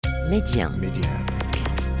بودكاست.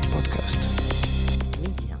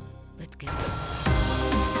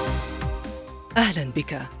 أهلا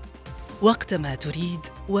بك. وقتما تريد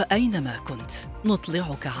وأينما كنت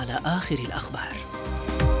نطلعك على آخر الأخبار.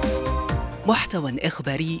 محتوى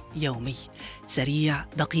إخباري يومي سريع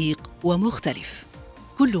دقيق ومختلف،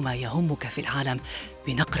 كل ما يهمك في العالم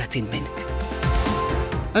بنقرة منك.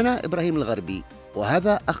 أنا إبراهيم الغربي،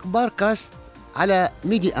 وهذا أخبار كاست على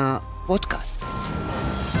ميديا بودكاست.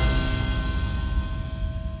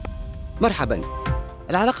 مرحبا.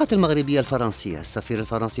 العلاقات المغربية الفرنسية. السفير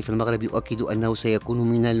الفرنسي في المغرب يؤكد أنه سيكون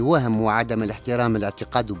من الوهم وعدم الاحترام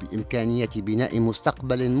الاعتقاد بإمكانية بناء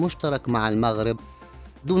مستقبل مشترك مع المغرب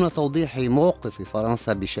دون توضيح موقف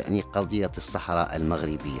فرنسا بشأن قضية الصحراء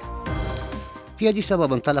المغربية. في هذا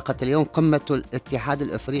السبب انطلقت اليوم قمة الاتحاد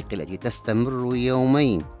الإفريقي التي تستمر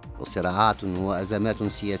يومين، وصراعات وأزمات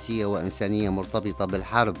سياسية وإنسانية مرتبطة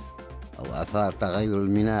بالحرب أو آثار تغير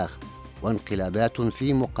المناخ وانقلابات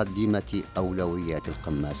في مقدمة أولويات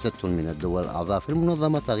القمة. 6 من الدول الأعضاء في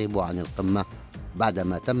المنظمة تغيب عن القمة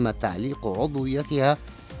بعدما تم تعليق عضويتها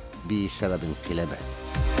بسبب انقلابات.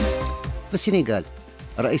 في السنغال،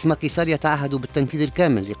 الرئيس ماكي سال يتعهد بالتنفيذ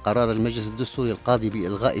الكامل لقرار المجلس الدستوري القاضي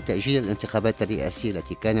بإلغاء تأجيل الانتخابات الرئاسية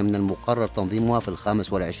التي كان من المقرر تنظيمها في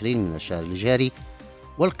 25 من الشهر الجاري،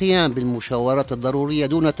 والقيام بالمشاورات الضرورية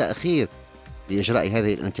دون تأخير لإجراء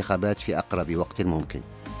هذه الانتخابات في أقرب وقت ممكن.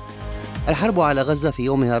 الحرب على غزة في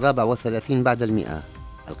يومها 34 بعد 100.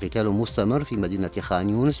 القتال مستمر في مدينة خان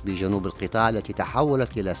يونس بجنوب القطاع التي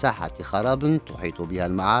تحولت إلى ساحة خراب تحيط بها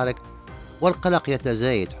المعارك، والقلق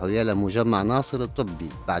يتزايد حيال مجمع ناصر الطبي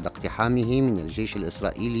بعد اقتحامه من الجيش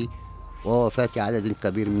الإسرائيلي ووفاة عدد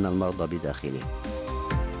كبير من المرضى بداخله.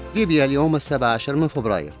 ليبيا اليوم 17 من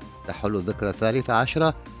فبراير تحل الذكرى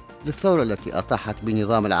 13 للثورة التي أطاحت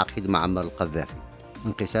بنظام العقيد معمر القذافي.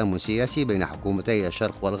 انقسام سياسي بين حكومتي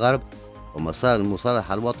الشرق والغرب، ومسار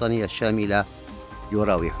المصالحة الوطنية الشاملة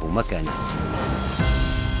يراوح مكانه.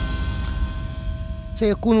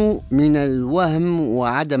 سيكون من الوهم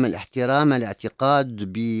وعدم الاحترام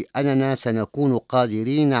الاعتقاد بأننا سنكون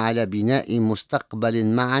قادرين على بناء مستقبل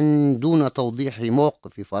معا دون توضيح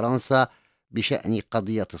موقف فرنسا بشأن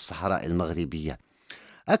قضية الصحراء المغربية.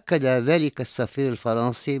 أكد ذلك السفير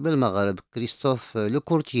الفرنسي بالمغرب كريستوف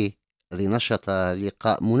لوكورتيه الذي نشط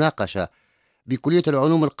لقاء مناقشة بكلية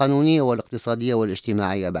العلوم القانونية والاقتصادية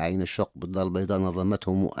والاجتماعية بعين الشق بالدار البيضاء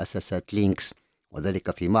نظمته مؤسسة لينكس،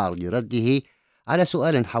 وذلك في معرض رده على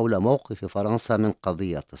سؤال حول موقف فرنسا من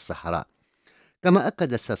قضية الصحراء. كما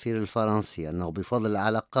أكد السفير الفرنسي أنه بفضل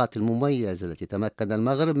العلاقات المميزة التي تمكن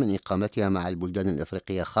المغرب من إقامتها مع البلدان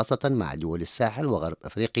الإفريقية خاصة مع دول الساحل وغرب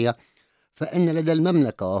أفريقيا، فإن لدى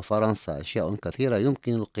المملكة وفرنسا أشياء كثيرة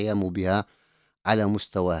يمكن القيام بها على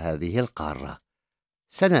مستوى هذه القارة.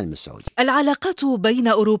 سنة المسعودي. العلاقات بين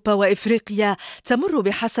أوروبا وإفريقيا تمر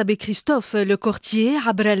بحسب كريستوف لوكورتيه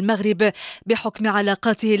عبر المغرب بحكم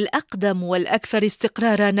علاقاته الأقدم والأكثر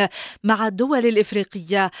استقراراً مع الدول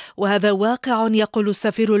الإفريقية، وهذا واقع يقول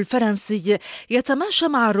السفير الفرنسي يتماشى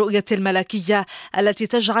مع الرؤية الملكية التي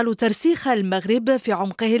تجعل ترسيخ المغرب في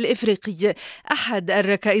عمقه الإفريقي أحد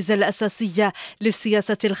الركائز الأساسية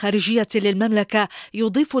للسياسة الخارجية للمملكة،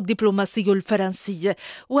 يضيف الدبلوماسي الفرنسي.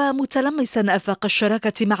 ومتلمساً آفاق الشراكة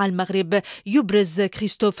مع المغرب، يبرز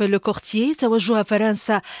كريستوف لوكورتيه توجه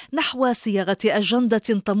فرنسا نحو صياغة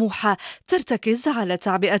أجندة طموحة ترتكز على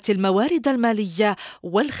تعبئة الموارد المالية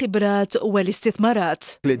والخبرات والاستثمارات.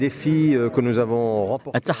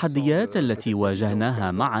 التحديات التي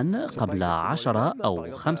واجهناها معا قبل 10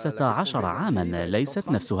 أو 15 عاما ليست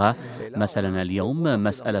نفسها. مثلا اليوم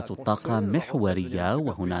مسألة الطاقة محورية،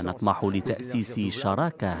 وهنا نطمح لتأسيس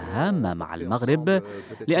شراكة هامة مع المغرب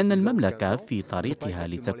لأن المملكة في طريقها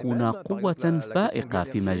لتكون قوة فائقة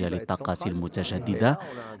في مجال الطاقات المتجددة.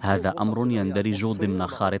 هذا أمر يندرج ضمن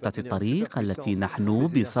خارطة الطريق التي نحن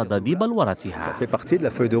بصدد بلورتها.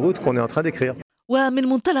 ومن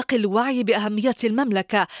منطلق الوعي بأهمية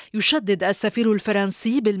المملكة، يشدد السفير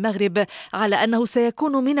الفرنسي بالمغرب على أنه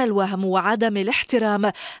سيكون من الوهم وعدم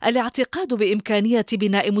الاحترام الاعتقاد بإمكانية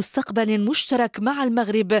بناء مستقبل مشترك مع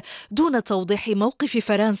المغرب دون توضيح موقف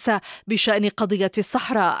فرنسا بشأن قضية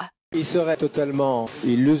الصحراء.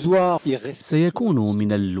 سيكون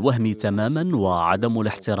من الوهم تماما وعدم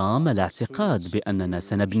الاحترام الاعتقاد بأننا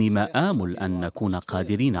سنبني مآمل أن نكون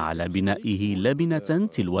قادرين على بنائه لبنة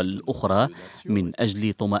تلو الأخرى من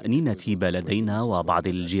أجل طمأنينة بلدينا وبعض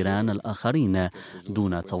الجيران الآخرين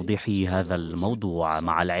دون توضيح هذا الموضوع،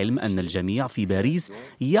 مع العلم أن الجميع في باريس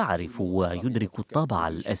يعرف ويدرك الطابع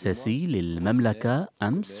الأساسي للمملكة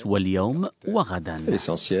أمس واليوم وغدا.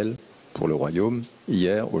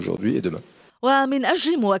 ومن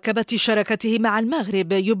أجل مواكبة شراكته مع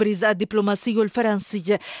المغرب، يبرز الدبلوماسي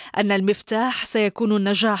الفرنسي أن المفتاح سيكون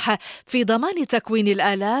النجاح في ضمان تكوين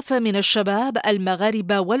الآلاف من الشباب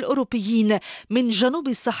المغاربة والأوروبيين من جنوب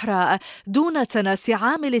الصحراء دون تناسي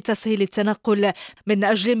عامل تسهيل التنقل من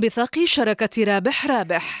أجل انبثاق شراكة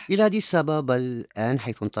رابح. إلى أديس أبابا الآن،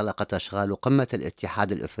 حيث انطلقت أشغال قمة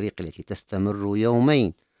الاتحاد الإفريقي التي تستمر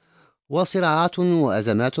يومين، وصراعات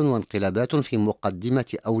وأزمات وانقلابات في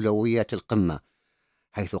مقدمة أولويات القمة،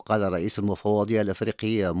 حيث قال رئيس المفوضية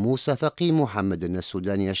الإفريقية موسى فقي محمد أن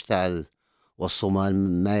السودان يشتعل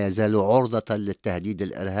والصومال ما يزال عرضة للتهديد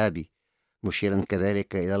الإرهابي، مشيرا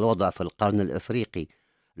كذلك إلى الوضع في القرن الإفريقي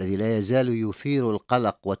الذي لا يزال يثير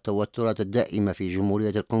القلق والتوترات الدائمة في جمهورية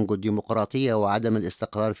الكونغو الديمقراطية وعدم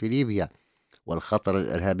الاستقرار في ليبيا والخطر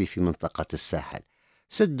الإرهابي في منطقة الساحل.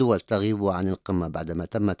 6 دول تغيب عن القمة بعدما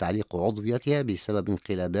تم تعليق عضويتها بسبب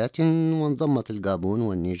انقلابات، وانضمت الغابون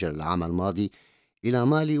والنيجر العام الماضي إلى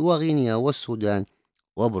مالي وغينيا والسودان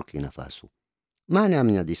وبوركينا فاسو. معنا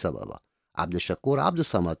من أديس أبابا عبد الشكور عبد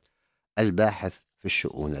الصمد، الباحث في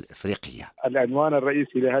الشؤون الإفريقية. العنوان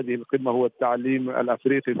الرئيسي لهذه القمة هو التعليم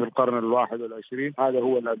الأفريقي في القرن ال21. هذا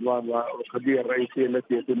هو العنوان والقضية الرئيسية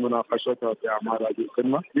التي يتم مناقشتها في أعمال هذه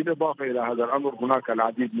القمة. بالإضافة إلى هذا الأمر هناك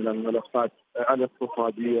العديد من الملفات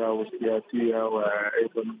الاقتصادية والسياسية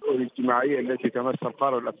وأيضا الاجتماعية التي تمس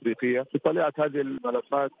القارة الأفريقية. في طليعة هذه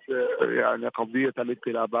الملفات يعني قضية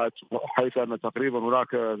الانقلابات، حيث أن تقريبا هناك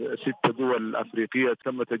 6 دول أفريقية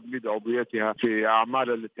تم تجميد عضويتها في أعمال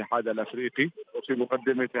الاتحاد الأفريقي، وفي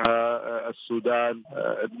مقدمتها السودان،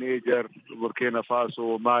 النيجر، بوركينا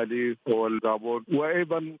فاسو، مالي والغابون.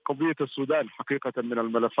 وأيضا قضية السودان حقيقة من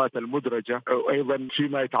الملفات المدرجة، وأيضا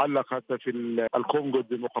فيما يتعلق حتى في الكونغو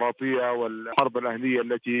الديمقراطية والحرب الأهلية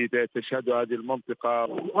التي تشهدها هذه المنطقة.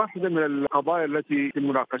 واحدة من القضايا التي يتم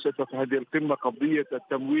مناقشتها في هذه القمة قضية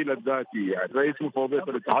التمويل الذاتي. يعني رئيس مفوضية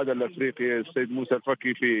الاتحاد الأفريقي السيد موسى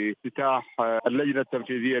فقي في افتتاح اللجنة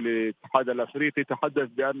التنفيذية للاتحاد الأفريقي تحدث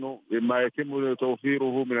بأنه ما يتم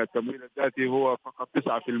توفيره من التمويل الذاتي هو فقط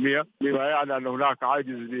 9%، بما يعني أن هناك عاجز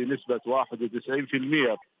بنسبة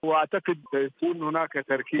 91%. وأعتقد سيكون هناك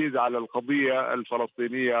تركيز على القضية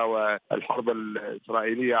الفلسطينية والحرب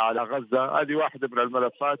الإسرائيلية على غزة. هذه واحدة من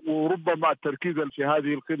الملفات، وربما التركيز في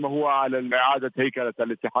هذه القمة هو على إعادة هيكلة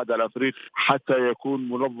الاتحاد الأفريقي حتى يكون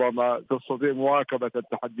منظمة تستطيع مواكبة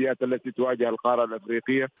التحديات التي تواجه القارة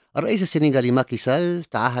الأفريقية. الرئيس السنغالي ماكي سال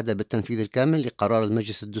تعهد بالتنفيذ الكامل لقرار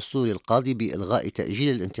المجلس الدستوري القاضي بإلغاء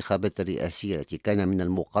تأجيل الانتخابات الرئاسية التي كان من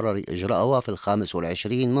المقرر إجراءها في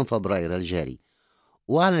 25 من فبراير الجاري.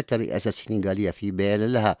 وأعلنت الرئاسة السنغالية في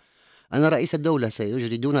بيان لها أن رئيس الدولة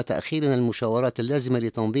سيجري دون تأخير المشاورات اللازمة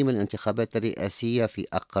لتنظيم الانتخابات الرئاسية في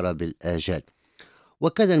أقرب الآجال.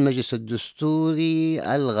 وكان المجلس الدستوري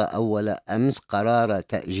ألغى أول أمس قرار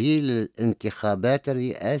تأجيل الانتخابات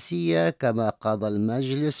الرئاسية، كما قضى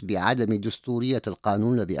المجلس بعدم دستورية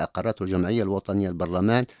القانون الذي أقرته الجمعية الوطنية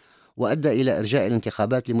البرلمان، وأدى إلى إرجاء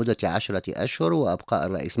الانتخابات لمدة 10 أشهر وأبقاء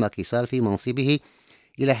الرئيس ماكي سال في منصبه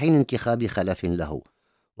إلى حين انتخاب خلف له.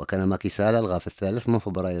 وكان ماكي سال ألغى في 3 من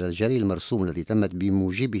فبراير الجاري المرسوم الذي تمت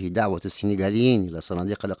بموجبه دعوة السنغاليين إلى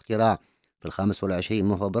صناديق الاقتراع في 25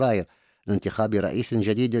 من فبراير لانتخاب رئيس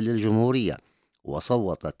جديد للجمهورية.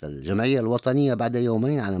 وصوتت الجمعية الوطنية بعد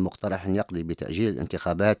يومين على مقترح يقضي بتأجيل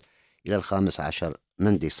الانتخابات إلى 15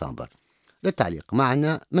 من ديسمبر. للتعليق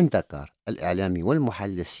معنا من دكار الإعلامي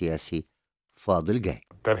والمحلل السياسي فاضل جاي.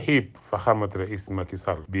 ترحيب فخامة رئيس ماكي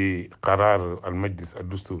سال بقرار المجلس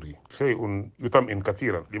الدستوري شيء يطمئن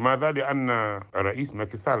كثيرا. لماذا؟ لأن الرئيس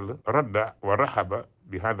ماكي سال رد ورحب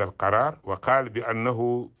بهذا القرار وقال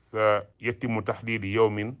بأنه سيتم تحديد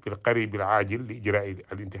يوم في القريب العاجل لإجراء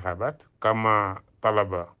الانتخابات كما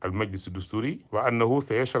طلب المجلس الدستوري، وأنه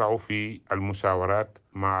سيشرع في المشاورات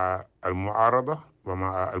مع المعارضة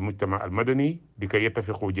ومع المجتمع المدني لكي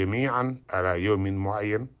يتفقوا جميعا على يوم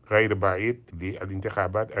معين غير بعيد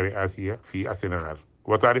للانتخابات الرئاسية في السنغال.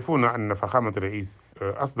 وتعرفون أن فخامة الرئيس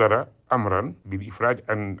أصدر أمرا بالإفراج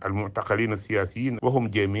عن المعتقلين السياسيين وهم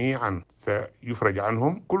جميعا سيفرج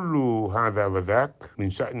عنهم. كل هذا وذاك من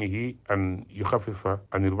شأنه أن يخفف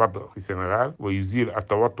عن الوضع في السنغال ويزيل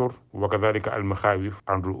التوتر وكذلك المخاوف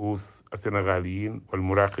عن رؤوس السنغاليين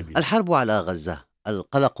والمراقبين. الحرب على غزة،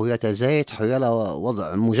 القلق يتزايد حيال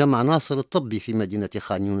وضع مجمع ناصر الطبي في مدينة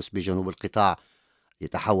خان يونس بجنوب القطاع،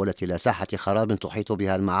 تحولت إلى ساحة خراب تحيط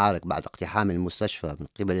بها المعارك بعد اقتحام المستشفى من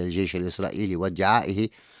قبل الجيش الإسرائيلي وادعائه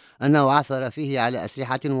أنه عثر فيه على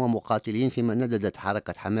أسلحة ومقاتلين، فيما نددت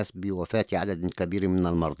حركة حماس بوفاة عدد كبير من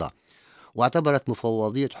المرضى. واعتبرت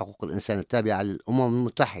مفوضية حقوق الإنسان التابعة للأمم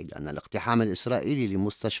المتحدة أن الاقتحام الإسرائيلي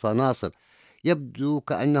لمستشفى ناصر يبدو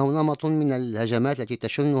كأنه نمط من الهجمات التي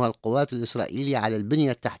تشنها القوات الإسرائيلية على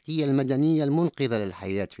البنية التحتية المدنية المنقذة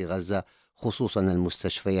للحياة في غزة، خصوصا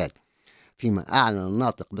المستشفيات. فيما أعلن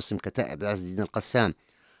الناطق باسم كتائب عز الدين القسام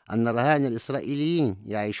أن الرهائن الإسرائيليين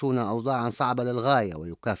يعيشون أوضاعا صعبة للغاية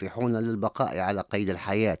ويكافحون للبقاء على قيد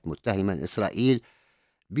الحياة، متهما إسرائيل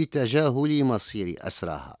بتجاهل مصير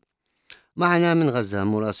أسراها. معنا من غزة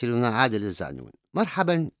مراسلنا عادل الزعنون.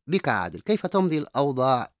 مرحبا بك عادل، كيف تمضي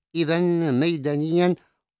الأوضاع إذن ميدانيا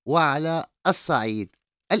وعلى الصعيد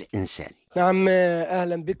الإنساني؟ نعم،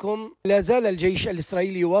 أهلا بكم. لا زال الجيش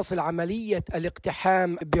الإسرائيلي يواصل عملية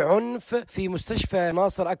الاقتحام بعنف في مستشفى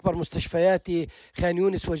ناصر، أكبر مستشفيات خان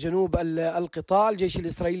يونس وجنوب القطاع. الجيش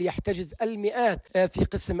الإسرائيلي يحتجز المئات في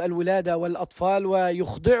قسم الولادة والأطفال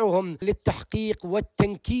ويخضعهم للتحقيق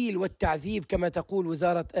والتنكيل والتعذيب كما تقول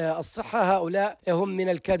وزارة الصحة. هؤلاء هم من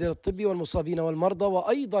الكادر الطبي والمصابين والمرضى،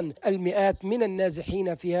 وأيضا المئات من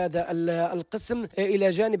النازحين في هذا القسم، إلى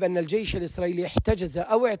جانب أن الجيش الإسرائيلي احتجز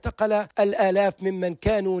أو اعتقل الآلاف ممن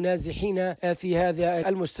كانوا نازحين في هذا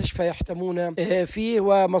المستشفى يحتمون فيه،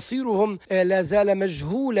 ومصيرهم لا زال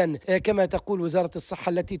مجهولا كما تقول وزارة الصحة،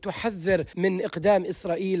 التي تحذر من إقدام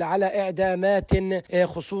إسرائيل على إعدامات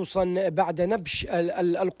خصوصا بعد نبش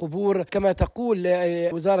القبور. كما تقول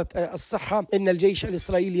وزارة الصحة إن الجيش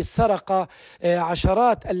الإسرائيلي سرق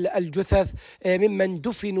عشرات الجثث ممن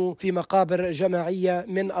دفنوا في مقابر جماعية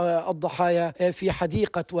من الضحايا في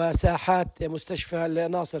حديقة وساحات مستشفى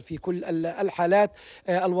الناصر. في كل الحالات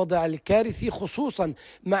الوضع الكارثي، خصوصا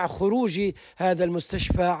مع خروج هذا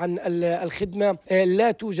المستشفى عن الخدمة.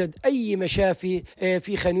 لا توجد أي مشافي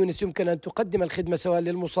في خان يونس يمكن أن تقدم الخدمة سواء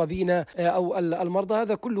للمصابين أو المرضى.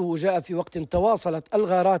 هذا كله جاء في وقت تواصلت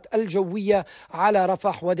الغارات الجوية على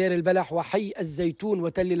رفح ودير البلح وحي الزيتون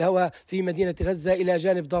وتل الهوى في مدينة غزة، إلى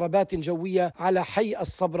جانب ضربات جوية على حي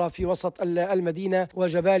الصبرة في وسط المدينة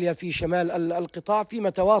وجباليا في شمال القطاع، فيما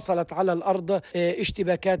تواصلت على الأرض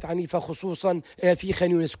اشتباكات عنيفة خصوصا في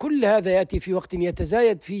خان يونس. كل هذا يأتي في وقت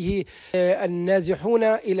يتزايد فيه النازحون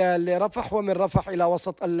إلى رفح، ومن رفح إلى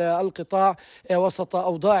وسط القطاع، وسط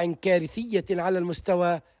أوضاع كارثية على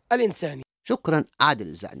المستوى الإنساني. شكرا عادل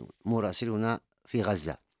الزعنون مراسلنا في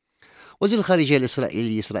غزة. وزير الخارجية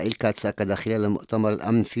الإسرائيلي إسرائيل كاتس أكد خلال مؤتمر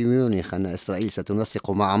الأمن في ميونخ أن إسرائيل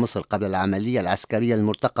ستنسق مع مصر قبل العملية العسكرية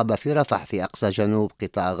المرتقبة في رفح في أقصى جنوب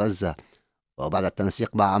قطاع غزة. وبعد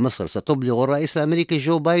التنسيق مع مصر ستبلغ الرئيس الأمريكي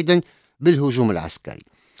جو بايدن بالهجوم العسكري.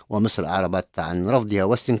 ومصر أعربت عن رفضها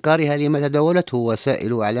واستنكارها لما تداولته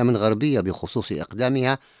وسائل إعلام غربية بخصوص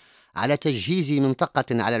إقدامها على تجهيز منطقة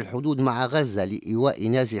على الحدود مع غزة لإيواء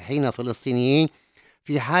نازحين فلسطينيين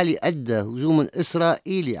في حال أدى هجوم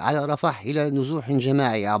إسرائيلي على رفح إلى نزوح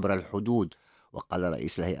جماعي عبر الحدود. وقال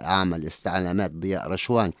رئيس الهيئة العامة للاستعلامات ضياء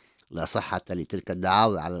رشوان لا صحة لتلك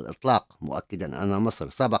الدعاوى على الإطلاق، مؤكدا أن مصر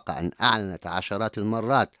سبق أن أعلنت عشرات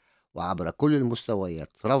المرات وعبر كل المستويات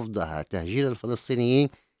رفضها تهجير الفلسطينيين،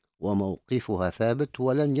 وموقفها ثابت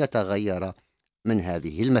ولن يتغير من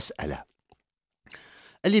هذه المسألة.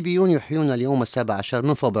 الليبيون يحيون اليوم 17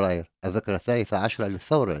 من فبراير الذكرى 13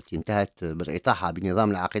 للثورة التي انتهت بالإطاحة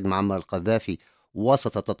بنظام العقيد معمر القذافي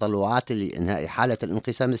وسط تطلعات لإنهاء حالة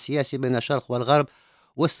الانقسام السياسي بين الشرق والغرب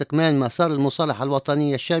واستكمال مسار المصالحة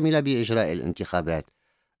الوطنية الشاملة بإجراء الانتخابات،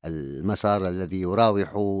 المسار الذي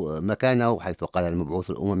يراوح مكانه حيث قال المبعوث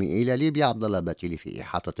الأممي إلى ليبيا عبد الله باتيلي في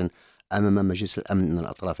إحاطة أمام مجلس الأمن أن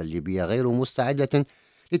الأطراف الليبية غير مستعدة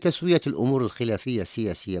لتسوية الأمور الخلافية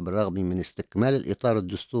السياسية بالرغم من استكمال الإطار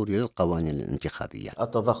الدستوري للقوانين الانتخابية.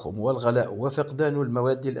 التضخم والغلاء وفقدان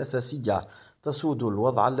المواد الأساسية تسود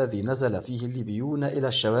الوضع الذي نزل فيه الليبيون إلى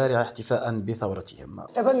الشوارع احتفاء بثورتهم.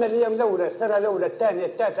 تفنى اليوم الأولى، السنة الأولى، الثانية،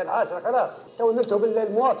 الثالثة، العاشرة، خلاص تو نلتهوا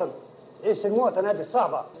بالمواطن، عيش المواطن هذه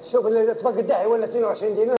الصعبة. شوف اللي تبقى الداعي ولا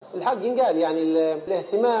 22 دينار. الحق ينقال يعني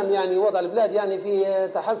الاهتمام يعني وضع البلاد يعني في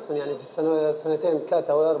تحسن يعني في السنتين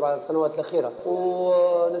 3 أو 4 سنوات الأخيرة،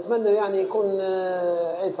 ونتمنى يعني يكون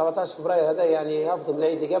عيد 17 فبراير هذا يعني أفضل من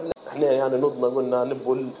العيد اللي قبله. احنا يعني نضمن قلنا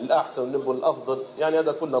نبوا الأحسن ونبوا الأفضل، يعني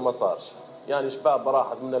هذا كله ما صارش. يعني شباب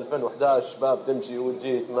راحت من 2011، شباب تمشي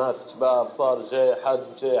وتجي ماتت، شباب صار جاي حد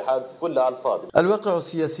مشي حد، كلها على الفاضي. الواقع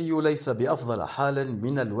السياسي ليس بأفضل حال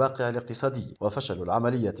من الواقع الاقتصادي، وفشل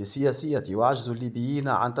العملية السياسية وعجز الليبيين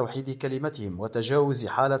عن توحيد كلمتهم وتجاوز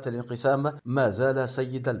حالة الانقسام ما زال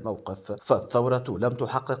سيد الموقف، فالثورة لم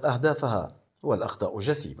تحقق أهدافها والأخطاء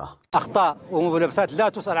جسيمة. أخطاء وملابسات لا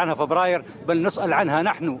تسأل عنها فبراير، بل نسأل عنها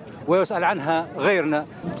نحن ويسأل عنها غيرنا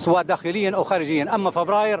سواء داخليا أو خارجيا. أما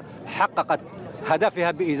فبراير حققت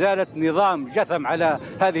هدفها بإزالة نظام جثم على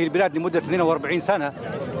هذه البلاد لمدة 42 سنة.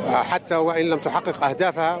 حتى وإن لم تحقق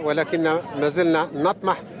أهدافها ولكن ما زلنا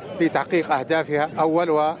نطمح في تحقيق أهدافها،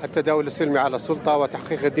 أولها التداول السلمي على السلطة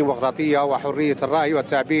وتحقيق الديمقراطية وحرية الرأي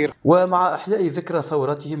والتعبير. ومع إحياء ذكرى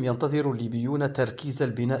ثورتهم ينتظر الليبيون تركيز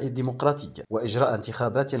البناء الديمقراطي وإجراء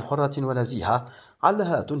انتخابات حرة ونزيهة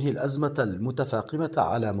علها تنهي الأزمة المتفاقمة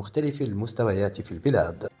على مختلف المستويات في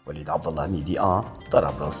البلاد. وليد عبد الله ميديا،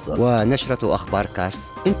 طرابلس. ونشرة أخبار كاست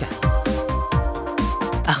انتهت.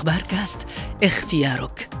 أخبار كاست،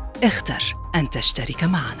 اختيارك، اختر أن تشترك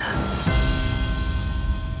معنا.